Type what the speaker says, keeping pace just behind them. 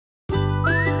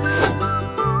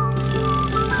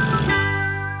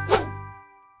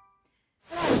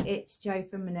it's Jo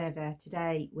from Minerva.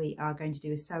 Today we are going to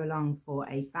do a sew along for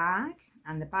a bag,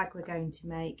 and the bag we're going to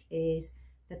make is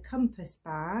the Compass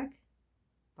Bag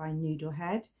by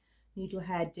Noodlehead.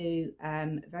 Noodlehead do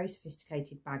very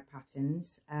sophisticated bag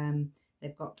patterns.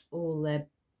 They've got all the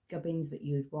gubbins that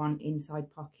you would want,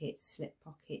 inside pockets, slip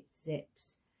pockets,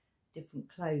 zips, different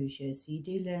closures. So you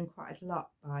do learn quite a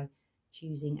lot by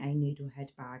choosing a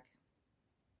Noodlehead bag.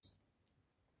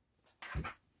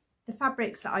 The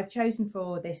fabrics that I've chosen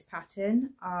for this pattern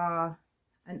are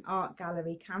an art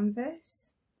gallery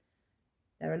canvas.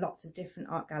 There are lots of different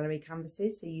art gallery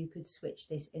canvases, so you could switch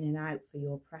this in and out for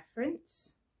your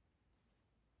preference.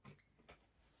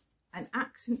 An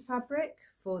accent fabric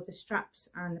for the straps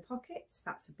and the pockets,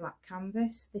 that's a black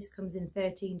canvas. This comes in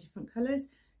 13 different colours,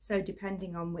 so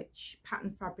depending on which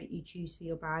pattern fabric you choose for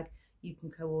your bag, you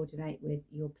can coordinate with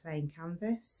your plain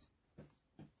canvas.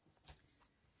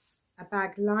 A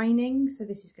bag lining, so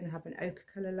this is going to have an ochre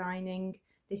colour lining.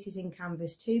 This is in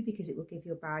canvas too because it will give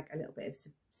your bag a little bit of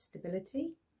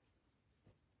stability.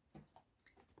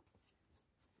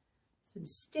 Some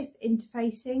stiff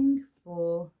interfacing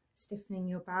for stiffening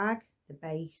your bag, the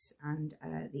base and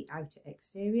the outer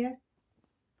exterior.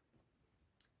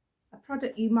 A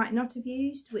product you might not have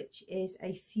used, which is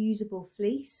a fusible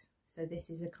fleece. So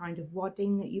this is a kind of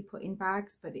wadding that you put in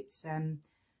bags, but it's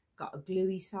got a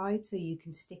gluey side so you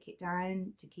can stick it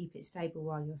down to keep it stable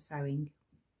while you're sewing.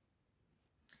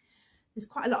 There's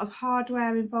quite a lot of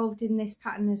hardware involved in this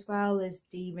pattern as well. There's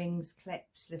D-rings,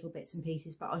 clips, little bits and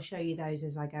pieces, but I'll show you those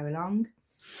as I go along.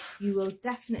 You will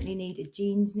definitely need a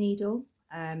jeans needle.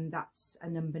 That's a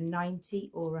number 90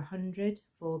 or 100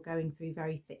 for going through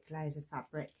very thick layers of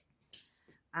fabric.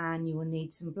 And you will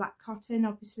need some black cotton,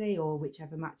 obviously, or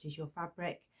whichever matches your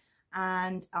fabric.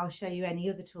 And I'll show you any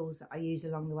other tools that I use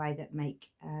along the way that make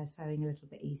sewing a little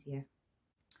bit easier.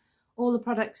 All the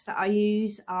products that I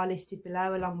use are listed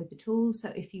below along with the tools,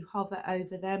 so if you hover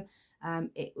over them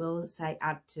it will say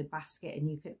add to basket, and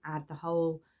you can add the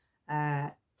whole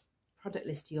product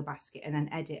list to your basket and then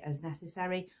edit as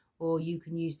necessary, or you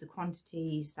can use the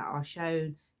quantities that are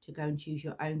shown to go and choose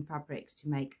your own fabrics to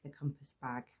make the Compass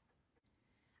Bag.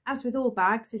 As with all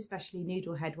bags, especially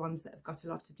Noodlehead ones that have got a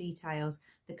lot of details,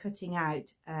 the cutting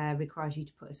out requires you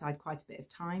to put aside quite a bit of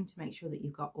time to make sure that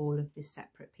you've got all of the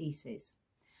separate pieces.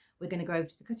 We're going to go over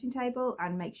to the cutting table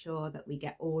and make sure that we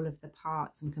get all of the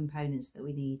parts and components that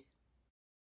we need.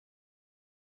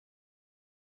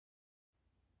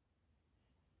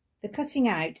 The cutting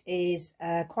out is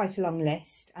quite a long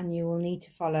list, and you will need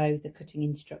to follow the cutting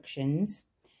instructions.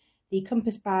 The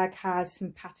Compass Bag has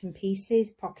some pattern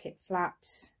pieces, pocket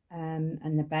flaps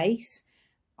and the base.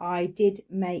 I did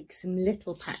make some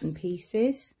little pattern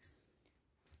pieces,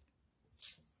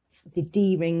 the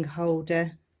D-ring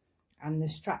holder and the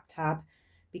strap tab,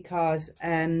 because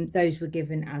those were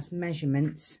given as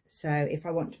measurements. So if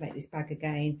I want to make this bag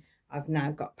again, I've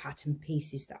now got pattern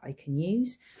pieces that I can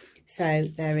use. So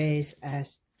there is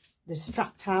the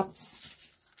strap tabs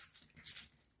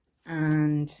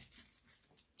and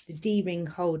the D-ring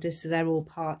holders, so they're all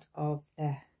part of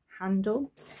the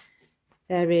handle.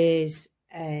 There is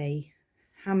a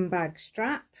handbag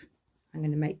strap. I'm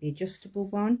going to make the adjustable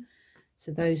one,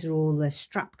 so those are all the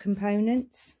strap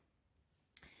components.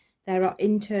 There are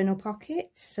internal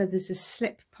pockets, so there's a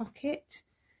slip pocket,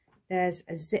 there's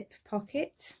a zip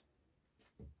pocket,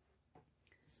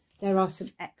 there are some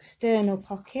external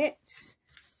pockets,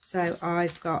 so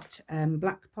I've got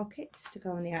black pockets to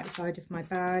go on the outside of my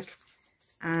bag,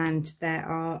 and there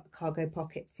are cargo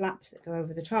pocket flaps that go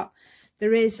over the top.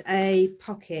 There is a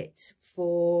pocket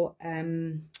for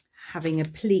having a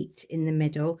pleat in the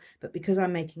middle, but because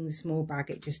I'm making the small bag,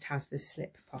 it just has the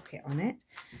slip pocket on it.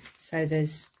 So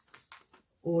there's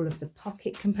all of the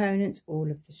pocket components, all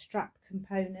of the strap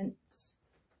components,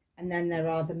 and then there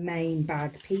are the main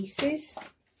bag pieces.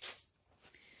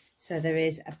 So there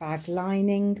is a bag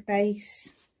lining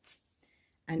base,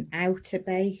 an outer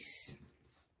base.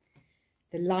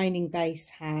 The lining base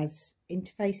has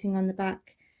interfacing on the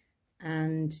back,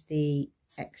 and the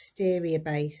exterior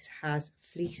base has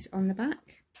fleece on the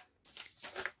back,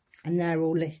 and they're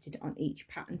all listed on each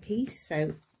pattern piece,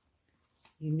 so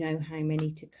you know how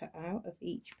many to cut out of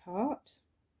each part.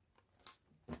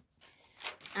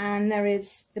 And there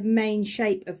is the main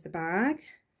shape of the bag,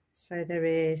 so there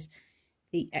is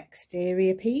the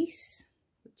exterior piece,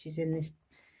 which is in this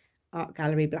art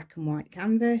gallery black and white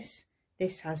canvas.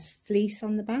 This has fleece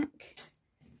on the back,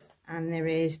 and there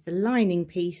is the lining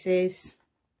pieces,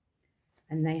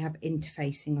 and they have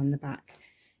interfacing on the back.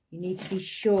 You need to be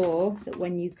sure that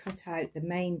when you cut out the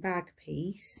main bag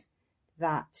piece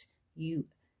that you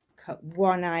cut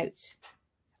one out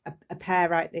a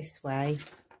pair out this way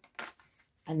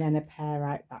and then a pair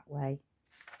out that way,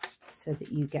 so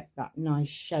that you get that nice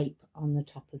shape on the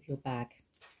top of your bag.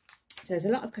 So there's a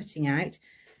lot of cutting out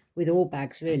with all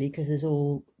bags really, because there's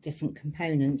all different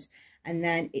components, and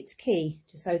then it's key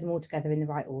to sew them all together in the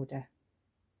right order.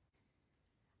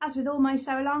 As with all my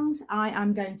sew-alongs, I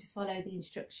am going to follow the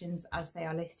instructions as they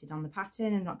are listed on the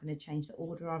pattern. I'm not going to change the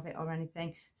order of it or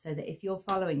anything, so that if you're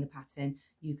following the pattern,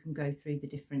 you can go through the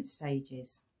different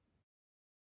stages.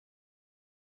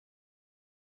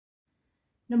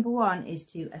 Number one is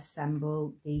to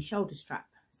assemble the shoulder strap.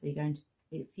 So you're going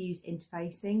to fuse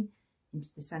interfacing into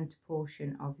the centre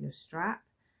portion of your strap,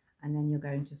 and then you're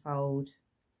going to fold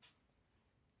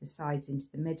the sides into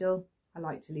the middle. I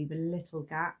like to leave a little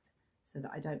gap so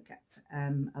that I don't get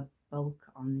a bulk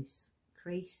on this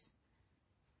crease.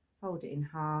 Fold it in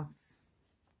half,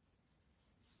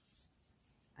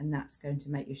 and that's going to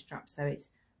make your strap, so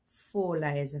it's 4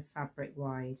 layers of fabric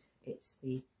wide. It's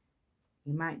the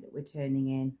amount that we're turning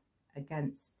in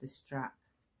against the strap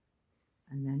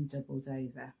and then doubled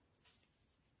over.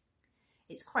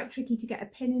 It's quite tricky to get a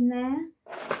pin in there,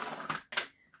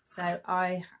 so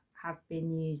I have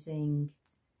been using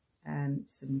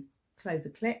some clover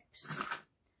clips,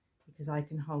 because I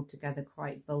can hold together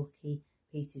quite bulky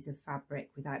pieces of fabric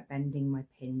without bending my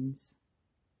pins.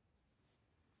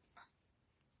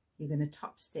 You're going to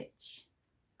top stitch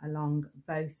along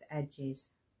both edges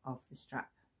of the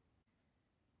strap.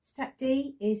 Step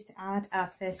D is to add our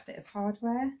first bit of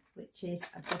hardware, which is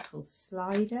a buckle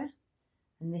slider,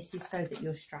 and this is so that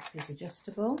your strap is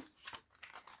adjustable.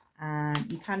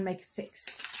 You can make a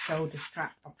fixed shoulder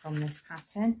strap from this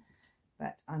pattern,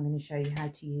 but I'm going to show you how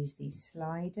to use these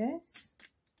sliders.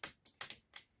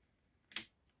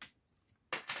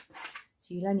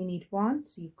 So you'll only need one,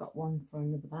 so you've got one for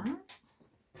another bag.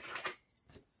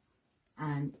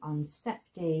 And on step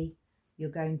D, you're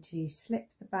going to slip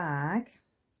the bag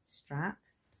strap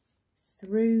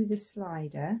through the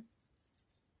slider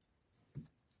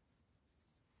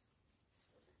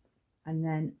and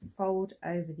then fold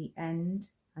over the end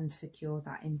and secure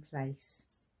that in place.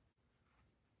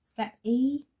 Step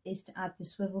E is to add the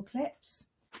swivel clips.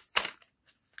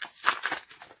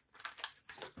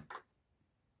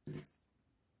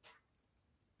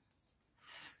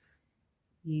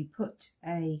 You put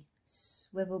a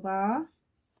swivel bar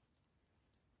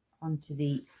onto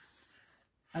the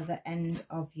other end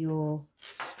of your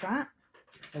strap.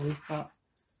 So we've got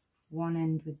one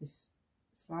end with the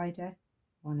slider,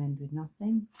 one end with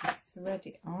nothing. Just thread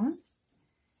it on,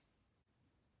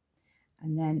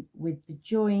 and then with the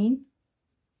join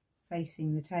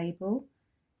facing the table,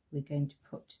 we're going to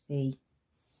put the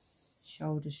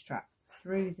shoulder strap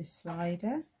through the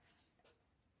slider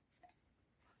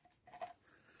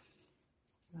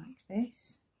like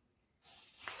this,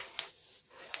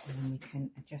 and then we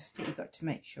can adjust it. You've got to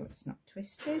make sure it's not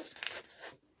twisted.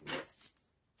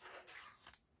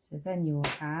 So then you will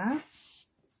have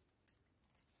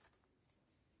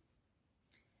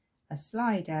a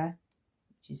slider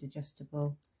which is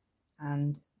adjustable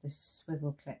and the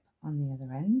swivel clip on the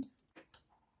other end,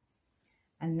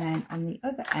 and then on the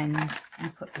other end you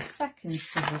put the second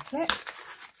swivel clip,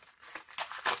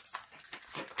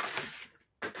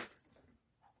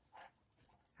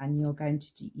 and you're going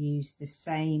to use the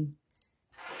same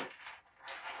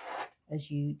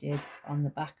as you did on the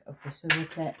back of the swivel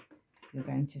clip. You're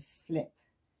going to flip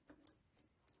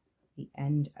the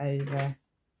end over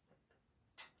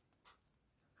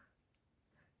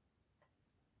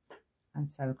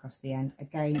and sew across the end.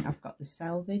 Again, I've got the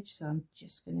selvage, so I'm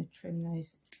just going to trim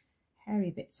those hairy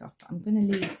bits off. I'm going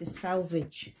to leave the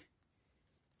selvage.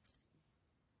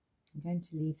 I'm going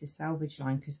to leave the selvage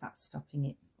line because that's stopping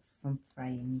it from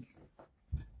fraying.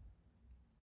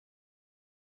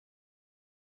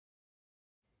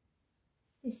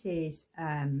 This is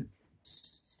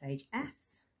stage F.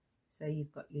 So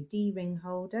you've got your D-ring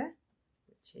holder,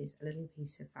 which is a little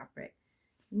piece of fabric.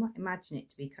 You might imagine it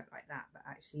to be cut like that, but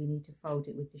actually you need to fold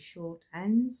it with the short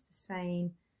ends, the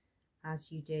same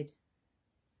as you did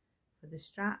for the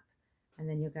strap, and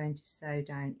then you're going to sew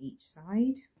down each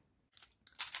side.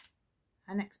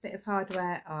 Our next bit of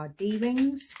hardware are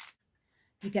D-rings.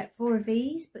 You get 4 of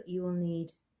these, but you will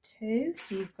need 2.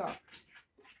 So you've got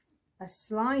a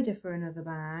slider for another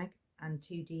bag and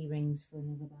 2 D-rings for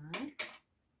another bag.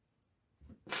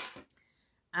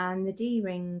 And the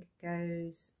D-ring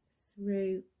goes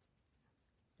through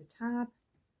the tab,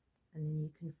 and then you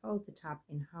can fold the tab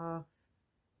in half,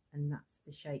 and that's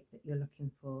the shape that you're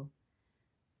looking for.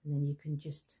 And then you can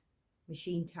just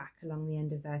machine tack along the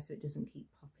end of there so it doesn't keep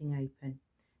popping open.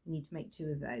 You need to make 2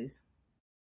 of those.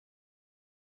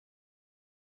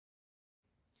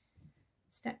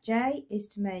 Step J is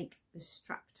to make the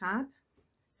strap tab.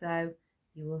 So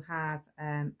you will have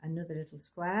another little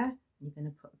square. You're going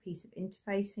to put a piece of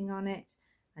interfacing on it,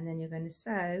 and then you're going to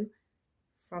sew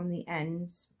from the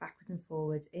ends backwards and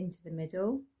forwards into the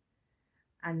middle,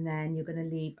 and then you're going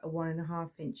to leave a 1.5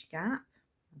 inch gap.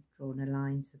 I've drawn a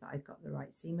line so that I've got the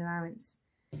right seam allowance,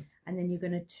 and then you're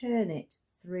going to turn it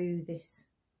through this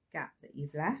gap that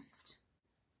you've left.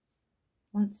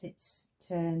 Once it's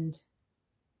turned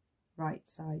right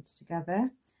sides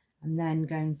together, I'm then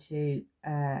going to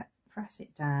press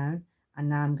it down, and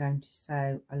now I'm going to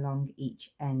sew along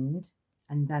each end,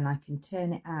 and then I can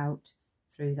turn it out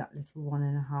through that little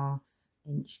 1.5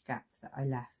 inch gap that I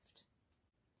left.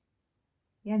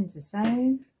 The ends are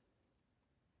sewn.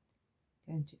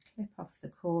 I'm going to clip off the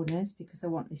corners because I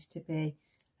want this to be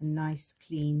a nice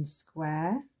clean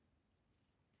square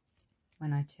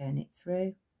when I turn it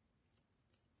through,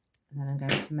 and then I'm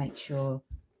going to make sure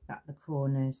that the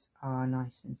corners are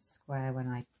nice and square when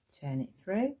I turn it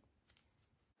through.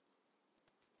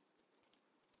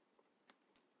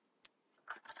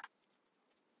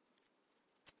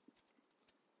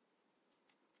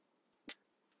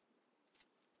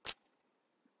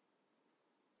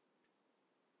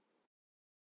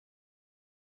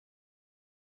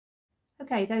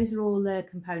 Okay, those are all the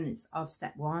components of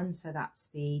step 1. So that's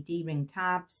the D-ring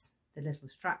tabs, the little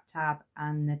strap tab,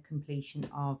 and the completion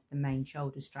of the main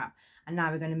shoulder strap. And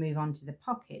now we're going to move on to the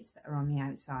pockets that are on the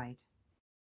outside.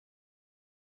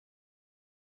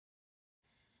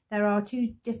 There are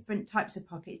 2 different types of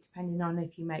pockets depending on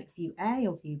if you make view A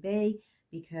or view B,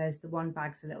 because the one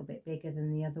bag's a little bit bigger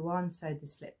than the other one, so the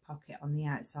slip pocket on the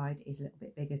outside is a little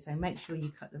bit bigger. So make sure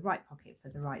you cut the right pocket for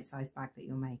the right size bag that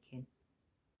you're making.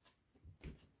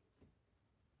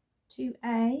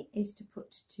 2A is to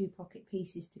put 2 pocket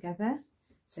pieces together.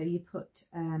 So you put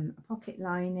a pocket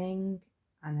lining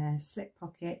and a slip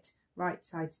pocket right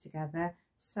sides together,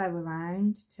 sew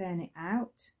around, turn it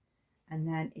out, and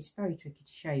then it's very tricky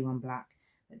to show you on black,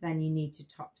 but then you need to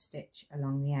top stitch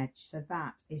along the edge. So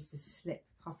that is the slip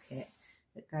pocket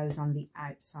that goes on the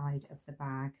outside of the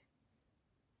bag.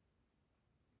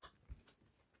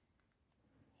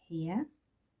 Here,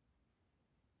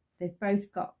 they've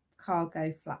both got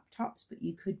cargo flap tops, but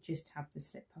you could just have the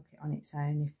slip pocket on its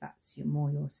own if that's more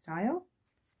your style.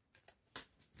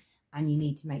 And you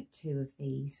need to make 2 of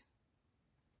these.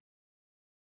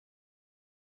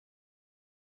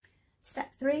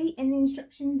 Step 3 in the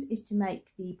instructions is to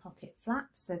make the pocket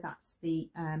flaps. So that's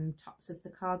the tops of the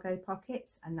cargo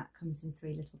pockets, and that comes in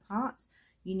 3 little parts.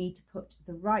 You need to put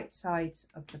the right sides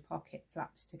of the pocket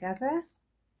flaps together.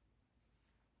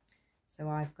 So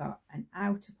I've got an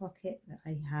outer pocket that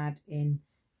I had in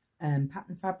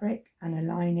pattern fabric and a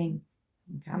lining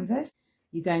in canvas.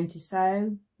 You're going to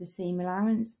sew the seam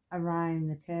allowance around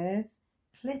the curve,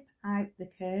 clip out the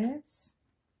curves,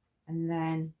 and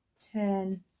then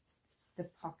turn the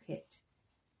pocket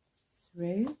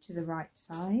through to the right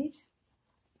side.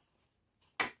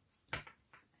 And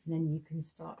then you can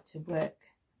start to work.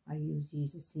 I use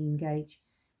a seam gauge.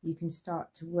 You can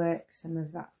start to work some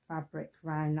of that fabric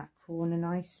around that corner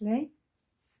nicely,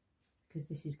 because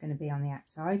this is going to be on the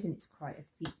outside and it's quite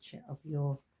a feature of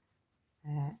your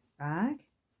bag.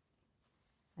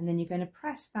 And then you're going to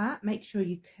press that, make sure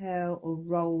you curl or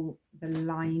roll the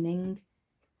lining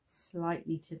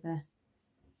slightly to the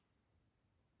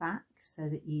back so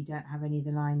that you don't have any of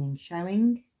the lining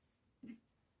showing.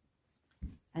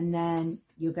 And then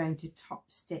you're going to top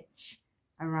stitch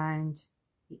around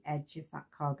the edge of that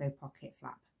cargo pocket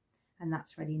flap, and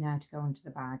that's ready now to go onto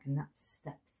the bag, and that's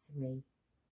step 3.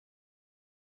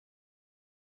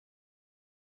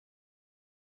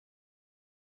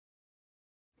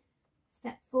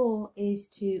 Step 4 is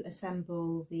to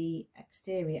assemble the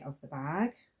exterior of the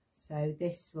bag. So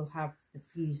this will have the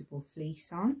fusible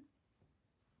fleece on,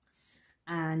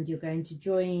 and you're going to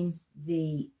join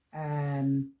the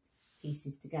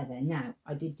pieces together. Now,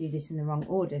 I did do this in the wrong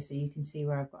order, so you can see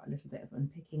where I've got a little bit of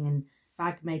unpicking, and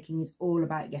bag making is all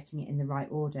about getting it in the right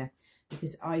order,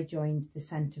 because I joined the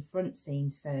centre front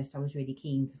seams first. I was really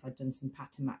keen because I'd done some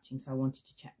pattern matching, so I wanted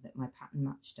to check that my pattern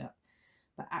matched up.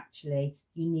 But actually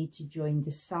you need to join the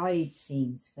side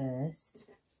seams first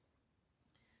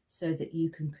so that you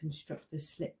can construct the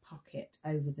slip pocket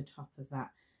over the top of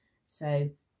that. So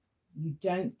you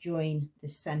don't join the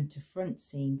centre front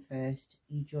seam first,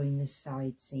 you join the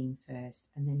side seam first,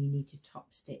 and then you need to top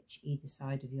stitch either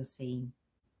side of your seam.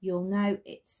 You'll know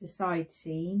it's the side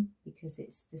seam because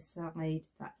it's the side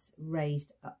that's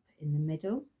raised up in the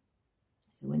middle.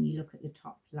 So when you look at the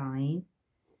top line,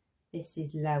 this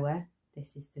is lower,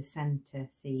 this is the centre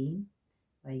seam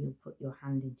where you'll put your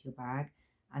hand into your bag,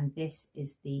 and this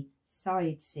is the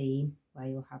side seam where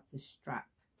you'll have the strap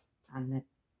and the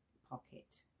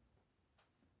pocket.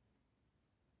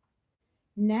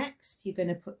 Next, you're going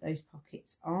to put those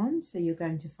pockets on, so you're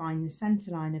going to find the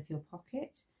centre line of your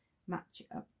pocket, match it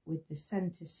up with the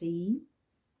centre seam,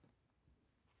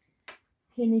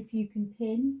 pin if you can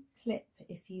pin, clip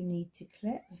if you need to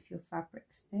clip, if your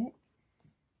fabric's thick.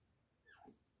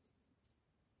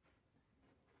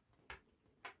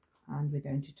 And we're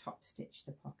going to top stitch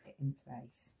the pocket in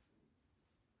place.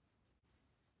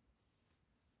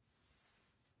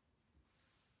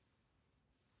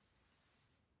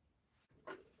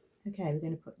 Okay, we're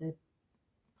going to put the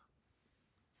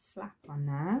flap on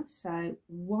now. So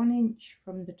 1 inch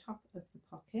from the top of the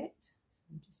pocket.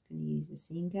 So I'm just going to use a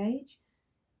seam gauge.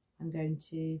 I'm going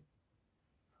to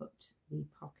put the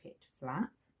pocket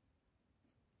flap.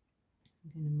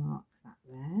 I'm going to mark that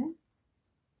there.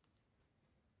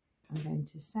 I'm going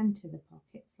to centre the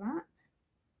pocket flap.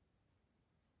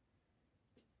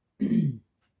 And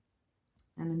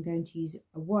I'm going to use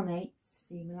a 1/8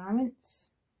 seam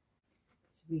allowance.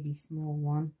 It's a really small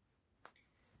one.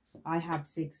 I have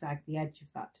zigzagged the edge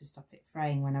of that to stop it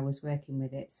fraying when I was working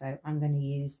with it, so I'm going to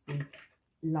use the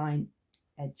line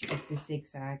edge of the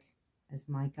zigzag as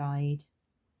my guide.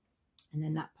 And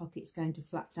then that pocket's going to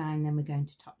flap down, then we're going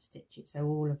to top stitch it, so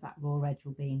all of that raw edge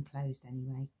will be enclosed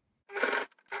anyway.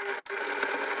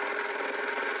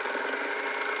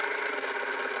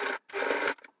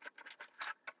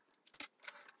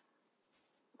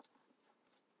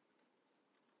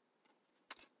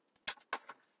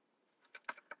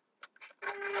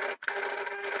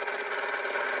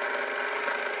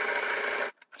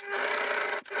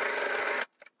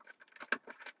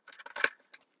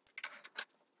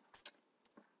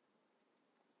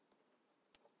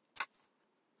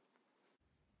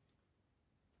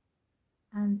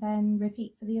 And then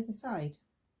repeat for the other side.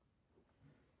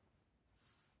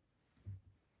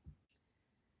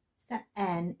 Step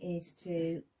N is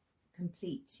to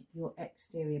complete your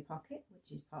exterior pocket,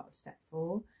 which is part of step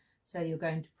 4. So you're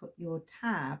going to put your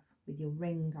tab with your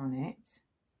ring on it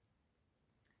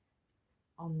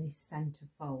on this centre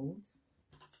fold,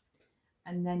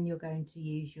 and then you're going to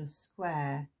use your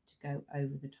square to go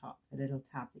over the top, the little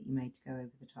tab that you made to go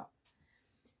over the top.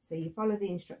 So you follow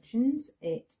the instructions.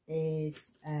 It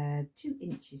is 2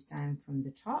 inches down from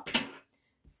the top.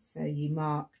 So you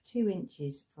mark 2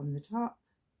 inches from the top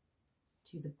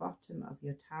to the bottom of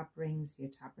your tab ring. So your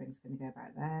tab ring is going to go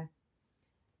about there.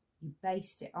 You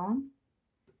baste it on,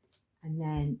 and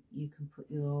then you can put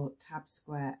your tab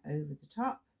square over the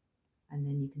top, and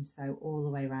then you can sew all the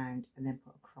way around and then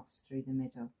put a cross through the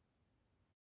middle.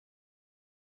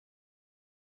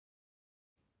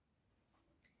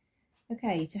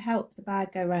 Okay, to help the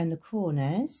bag go around the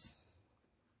corners,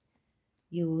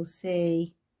 you will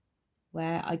see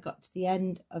where I got to the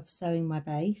end of sewing my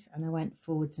base and I went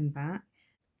forwards and back.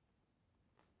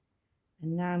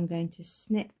 And now I'm going to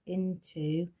snip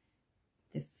into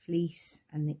the fleece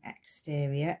and the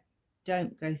exterior.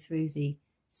 Don't go through the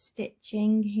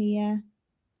stitching here,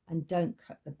 and don't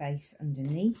cut the base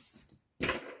underneath.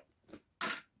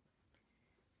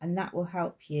 And that will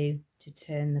help you to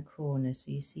turn the corner.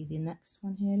 So you see the next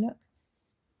one here, look.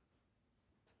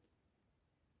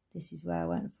 This is where I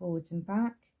went forwards and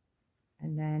back,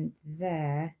 and then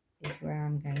there is where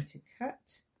I'm going to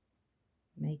cut,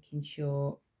 making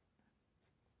sure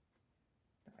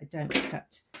that I don't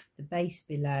cut the base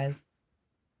below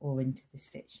or into the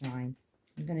stitch line.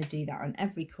 I'm going to do that on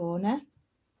every corner,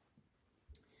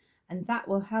 and that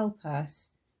will help us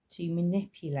to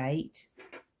manipulate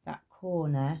that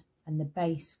corner, and the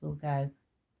base will go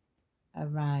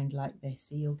around like this,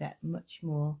 so you'll get much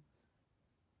more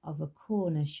of a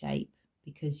corner shape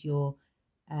because your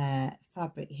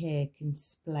fabric here can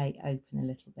splay open a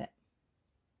little bit.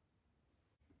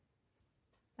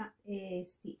 That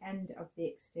is the end of the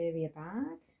exterior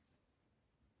bag.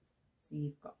 So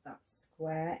you've got that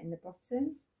square in the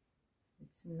bottom with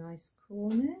some nice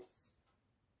corners.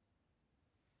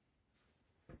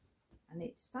 And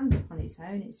it stands up on its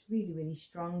own. It's really, really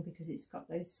strong because it's got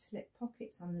those slip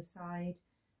pockets on the side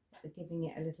that are giving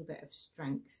it a little bit of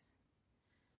strength.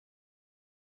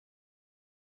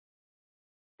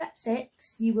 Step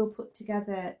 6, you will put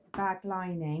together the bag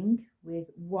lining with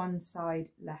one side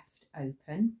left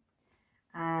open,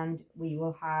 and we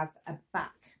will have a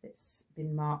back that's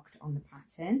been marked on the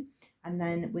pattern, and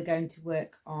then we're going to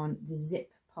work on the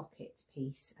zip pocket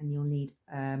piece, and you'll need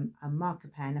a marker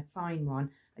pen, a fine one.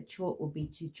 A chalk will be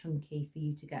too chunky for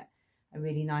you to get a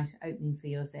really nice opening for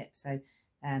your zip, so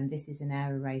this is an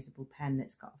air erasable pen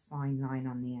that's got a fine line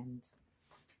on the end.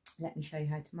 Let me show you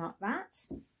how to mark that.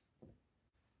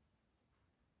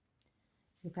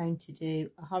 you're going to do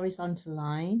a horizontal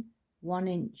line 1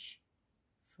 inch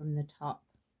from the top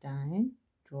down,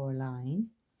 draw a line.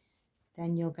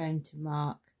 Then you're going to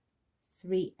mark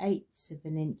 3/8 of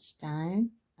an inch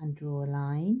down and draw a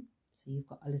line. So you've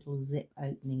got a little zip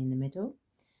opening in the middle.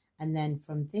 And then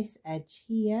from this edge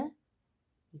here,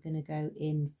 you're going to go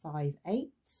in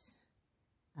 5/8,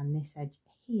 and this edge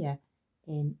here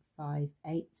in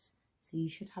 5/8. So you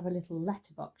should have a little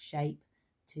letterbox shape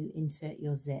to insert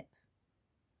your zip.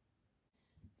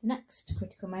 The next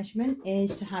critical measurement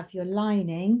is to have your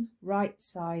lining right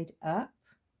side up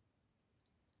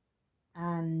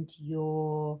and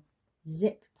your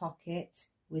zip pocket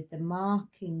with the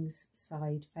markings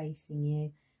side facing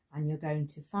you, and you're going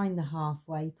to find the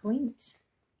halfway point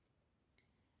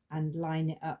and line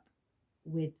it up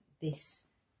with this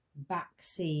back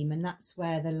seam, and that's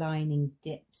where the lining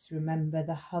dips. Remember,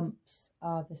 the humps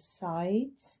are the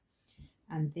sides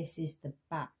and this is the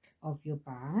back of your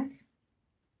bag.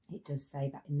 It does say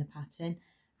that in the pattern.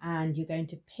 And you're going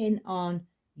to pin on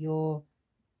your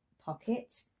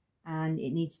pocket, and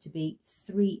it needs to be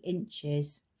 3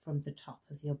 inches from the top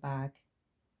of your bag.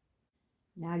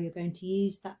 Now you're going to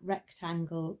use that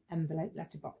rectangle envelope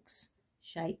letterbox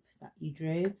shape that you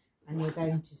drew, and you're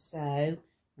going to sew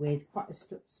with quite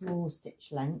a small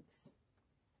stitch length,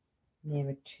 near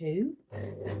a 2.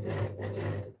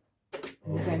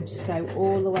 And you're going to sew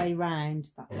all the way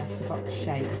round that letterbox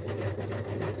shape.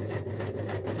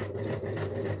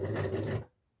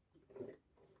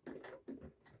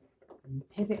 And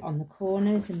pivot on the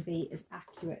corners and be as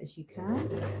accurate as you can.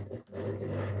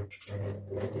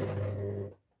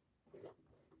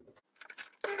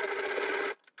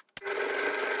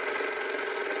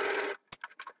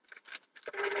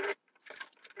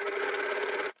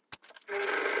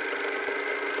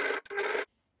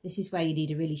 This is where you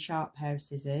need a really sharp pair of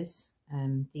scissors.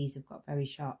 These have got very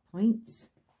sharp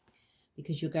points,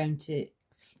 because you're going to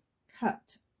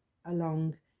cut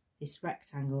along this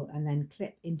rectangle and then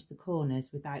clip into the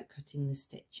corners without cutting the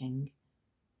stitching.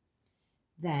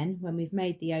 Then when we've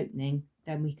made the opening,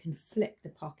 then we can flip the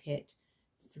pocket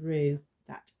through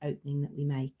that opening that we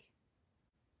make.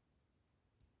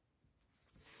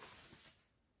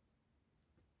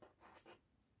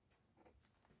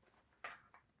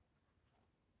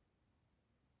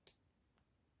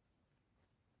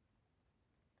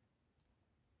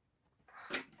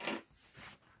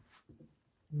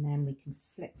 And then we can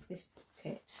flip this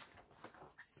pocket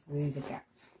through the gap.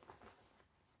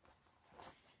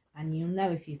 And you'll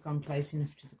know if you've gone close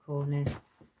enough to the corners,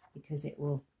 because it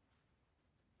will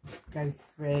go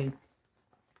through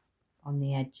on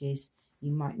the edges.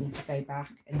 You might need to go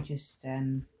back and just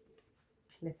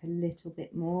clip a little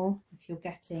bit more if you're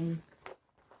getting,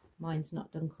 mine's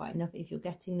not done quite enough, if you're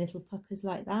getting little puckers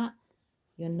like that,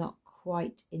 you're not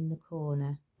quite in the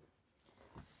corner.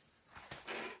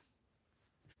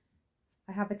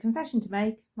 I have a confession to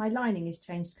make. My lining has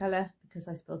changed colour because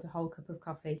I spilled a whole cup of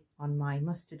coffee on my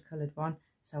mustard coloured one,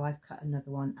 so I've cut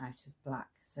another one out of black.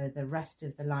 So the rest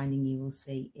of the lining you will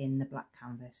see in the black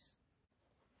canvas.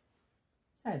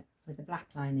 So with the black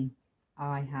lining,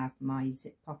 I have my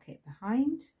zip pocket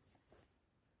behind,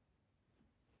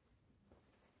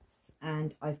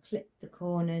 and I've clipped the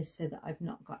corners so that I've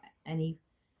not got any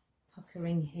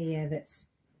puckering here that's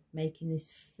making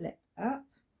this flip up.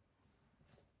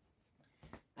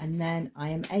 And then I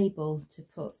am able to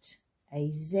put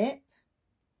a zip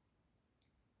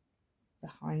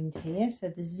behind here. So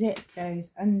the zip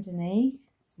goes underneath.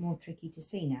 It's more tricky to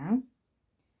see now.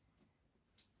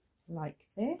 Like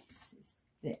this.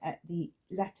 The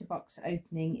letterbox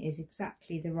opening is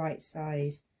exactly the right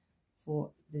size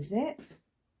for the zip,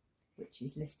 which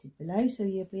is listed below, so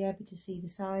you'll be able to see the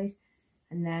size.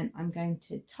 And then I'm going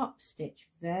to top stitch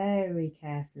very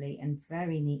carefully and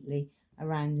very neatly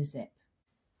around the zip.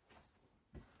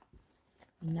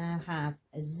 You now have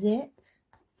a zip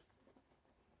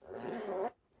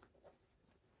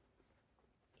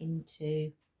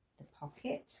into the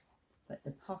pocket, but the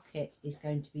pocket is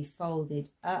going to be folded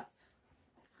up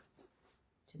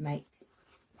to make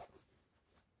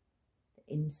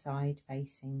the inside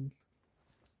facing.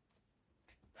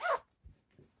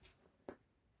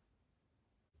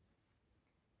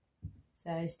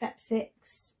 So step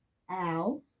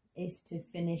 6L is to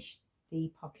finish the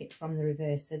pocket from the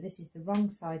reverse. So this is the wrong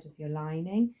side of your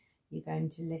lining. You're going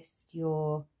to lift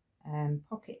your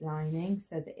pocket lining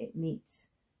so that it meets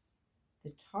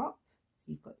the top.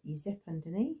 So you've got your zip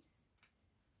underneath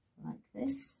like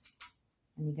this,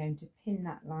 and you're going to pin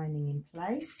that lining in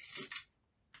place,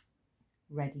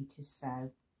 ready to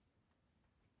sew.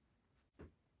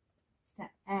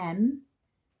 Step M,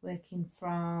 working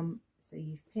from So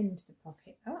you've pinned the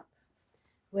pocket up,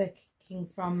 working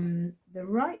from the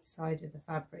right side of the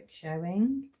fabric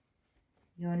showing.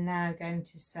 You're now going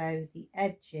to sew the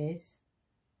edges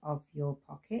of your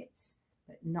pockets,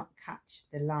 but not catch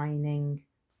the lining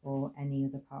or any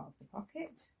other part of the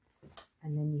pocket.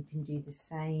 And then you can do the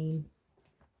same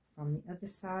from the other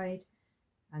side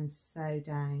and sew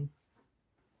down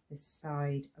the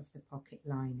side of the pocket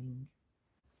lining.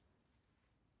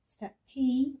 Step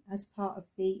P, as part of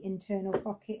the internal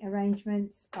pocket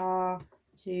arrangements, are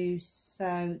to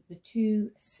sew the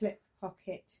two slip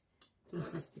pocket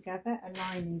pieces together, a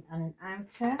lining and an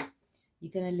outer.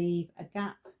 You're going to leave a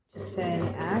gap to turn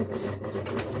it out.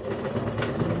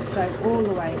 Sew all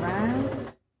the way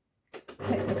around,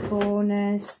 clip the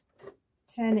corners,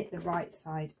 turn it the right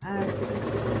side out, and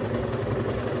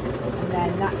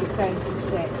then that is going to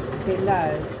sit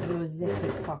below your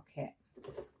zippered pocket.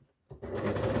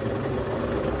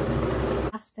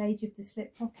 Last stage of the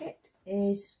slip pocket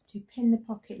is to pin the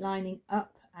pocket lining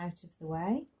up out of the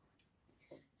way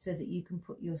so that you can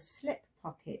put your slip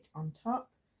pocket on top,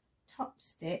 top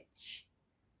stitch,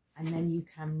 and then you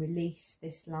can release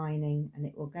this lining and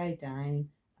it will go down,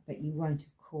 but you won't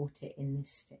have caught it in this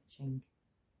stitching.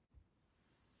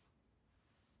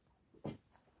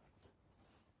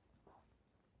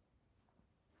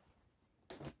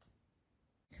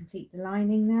 Complete the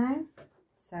lining now,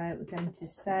 so we're going to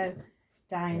sew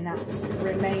down that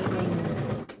remaining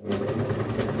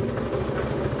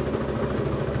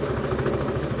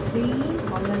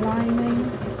seam on the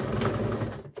lining,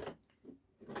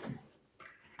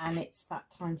 and it's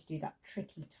that time to do that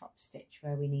tricky top stitch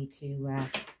where we need to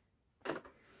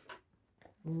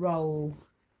roll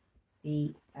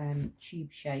the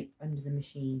tube shape under the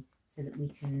machine so that we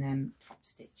can top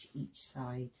stitch each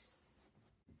side.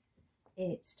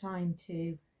 It's time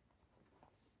to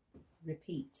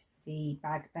repeat the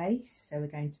bag base, so we're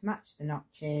going to match the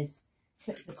notches,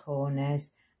 clip the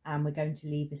corners, and we're going to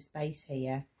leave a space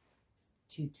here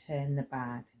to turn the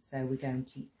bag. So we're going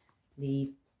to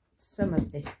leave some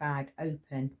of this bag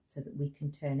open so that we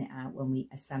can turn it out when we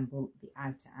assemble the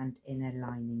outer and inner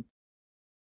lining.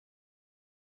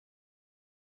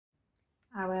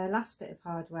 Our last bit of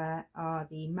hardware are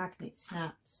the magnet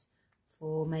snaps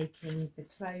for making the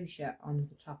closure on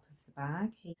the top of the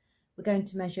bag. We're going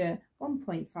to measure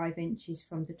 1.5 inches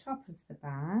from the top of the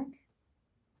bag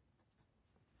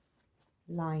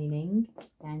lining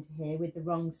down to here with the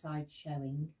wrong side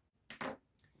showing.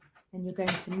 Then you're going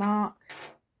to mark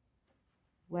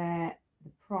where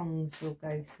the prongs will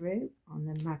go through on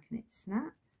the magnet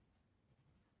snap,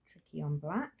 tricky on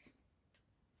black.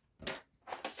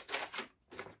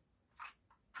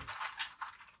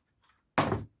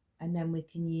 And then we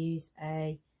can use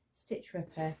a stitch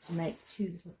ripper to make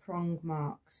two little prong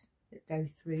marks that go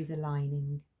through the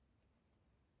lining.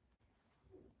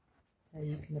 So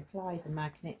you can apply the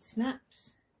magnet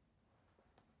snaps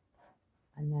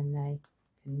and then they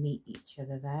can meet each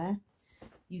other there.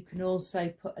 You can also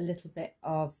put a little bit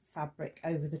of fabric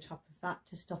over the top of that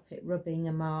to stop it rubbing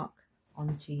a mark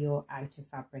onto your outer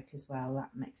fabric as well.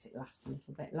 That makes it last a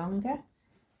little bit longer.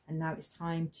 And now it's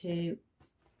time to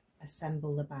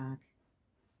assemble the bag.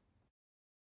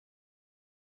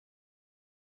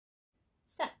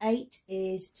 Step 8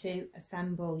 is to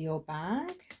assemble your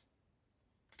bag,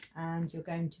 and you're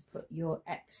going to put your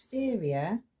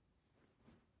exterior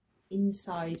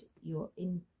inside your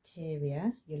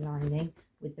interior, your lining,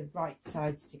 with the right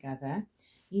sides together.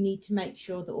 You need to make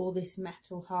sure that all this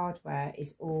metal hardware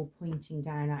is all pointing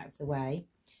down out of the way,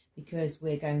 because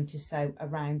we're going to sew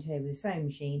around here with a sewing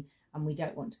machine and we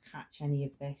don't want to catch any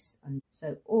of this, and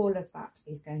so all of that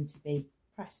is going to be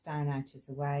pressed down out of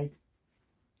the way,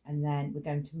 and then we're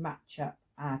going to match up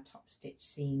our top stitch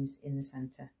seams in the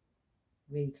centre,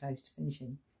 really close to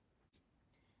finishing.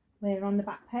 We're on the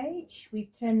back page.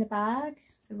 We've turned the bag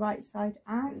the right side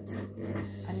out,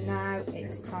 and now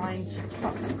it's time to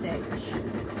top stitch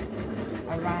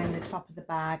around the top of the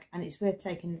bag, and it's worth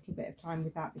taking a little bit of time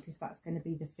with that because that's going to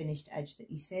be the finished edge that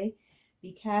you see.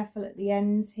 Be careful at the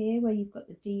ends here where you've got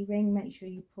the D-ring, make sure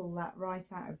you pull that right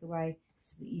out of the way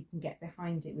so that you can get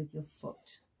behind it with your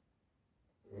foot.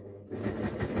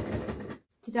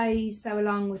 Today's sew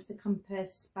along was the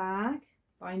Compass Bag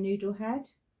by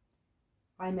Noodlehead.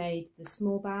 I made the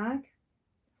small bag.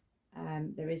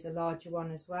 There is a larger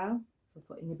one as well for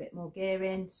putting a bit more gear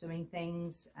in, sewing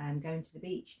things, and going to the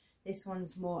beach. This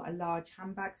one's more a large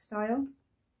handbag style.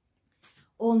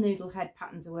 All Noodlehead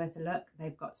patterns are worth a look.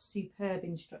 They've got superb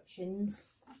instructions.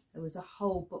 There was a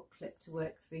whole booklet to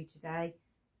work through today,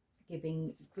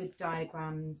 giving good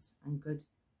diagrams and good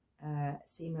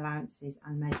seam allowances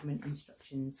and measurement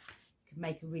instructions. You can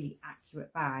make a really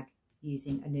accurate bag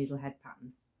using a Noodlehead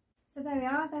pattern. So there we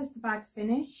are, there's the bag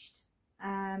finished.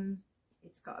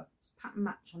 It's got a pattern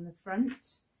match on the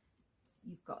front.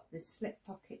 You've got the slip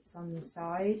pockets on the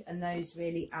side, and those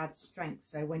really add strength,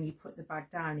 so when you put the bag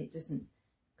down it doesn't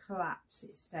collapse,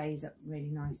 it stays up really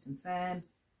nice and firm.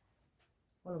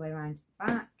 All the way around to the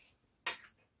back.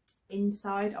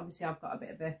 Inside, obviously I've got a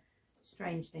bit of a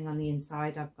strange thing on the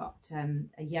inside. I've got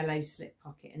a yellow slip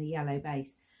pocket and a yellow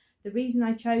base. The reason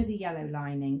I chose a yellow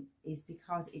lining is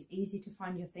because it's easy to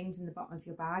find your things in the bottom of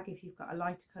your bag if you've got a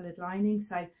lighter coloured lining.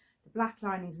 So the black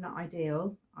lining is not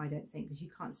ideal, I don't think, because you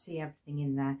can't see everything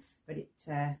in there, but it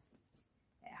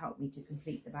helped me to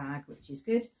complete the bag, which is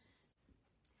good.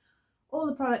 All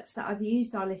the products that I've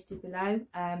used are listed below.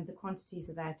 The quantities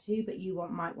are there too, but you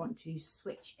might want to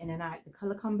switch in and out the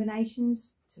colour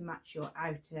combinations to match your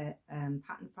outer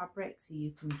pattern fabric, so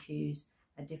you can choose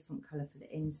a different colour for the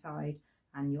inside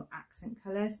and your accent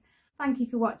colours. Thank you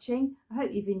for watching. I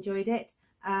hope you've enjoyed it.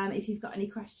 If you've got any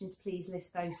questions, please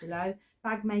list those below.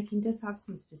 Bag making does have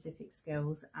some specific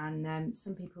skills, and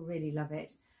some people really love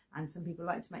it, and some people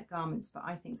like to make garments, but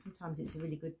I think sometimes it's a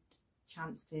really good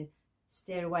chance to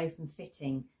steer away from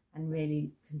fitting and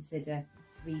really consider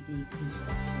 3D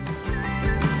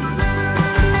construction.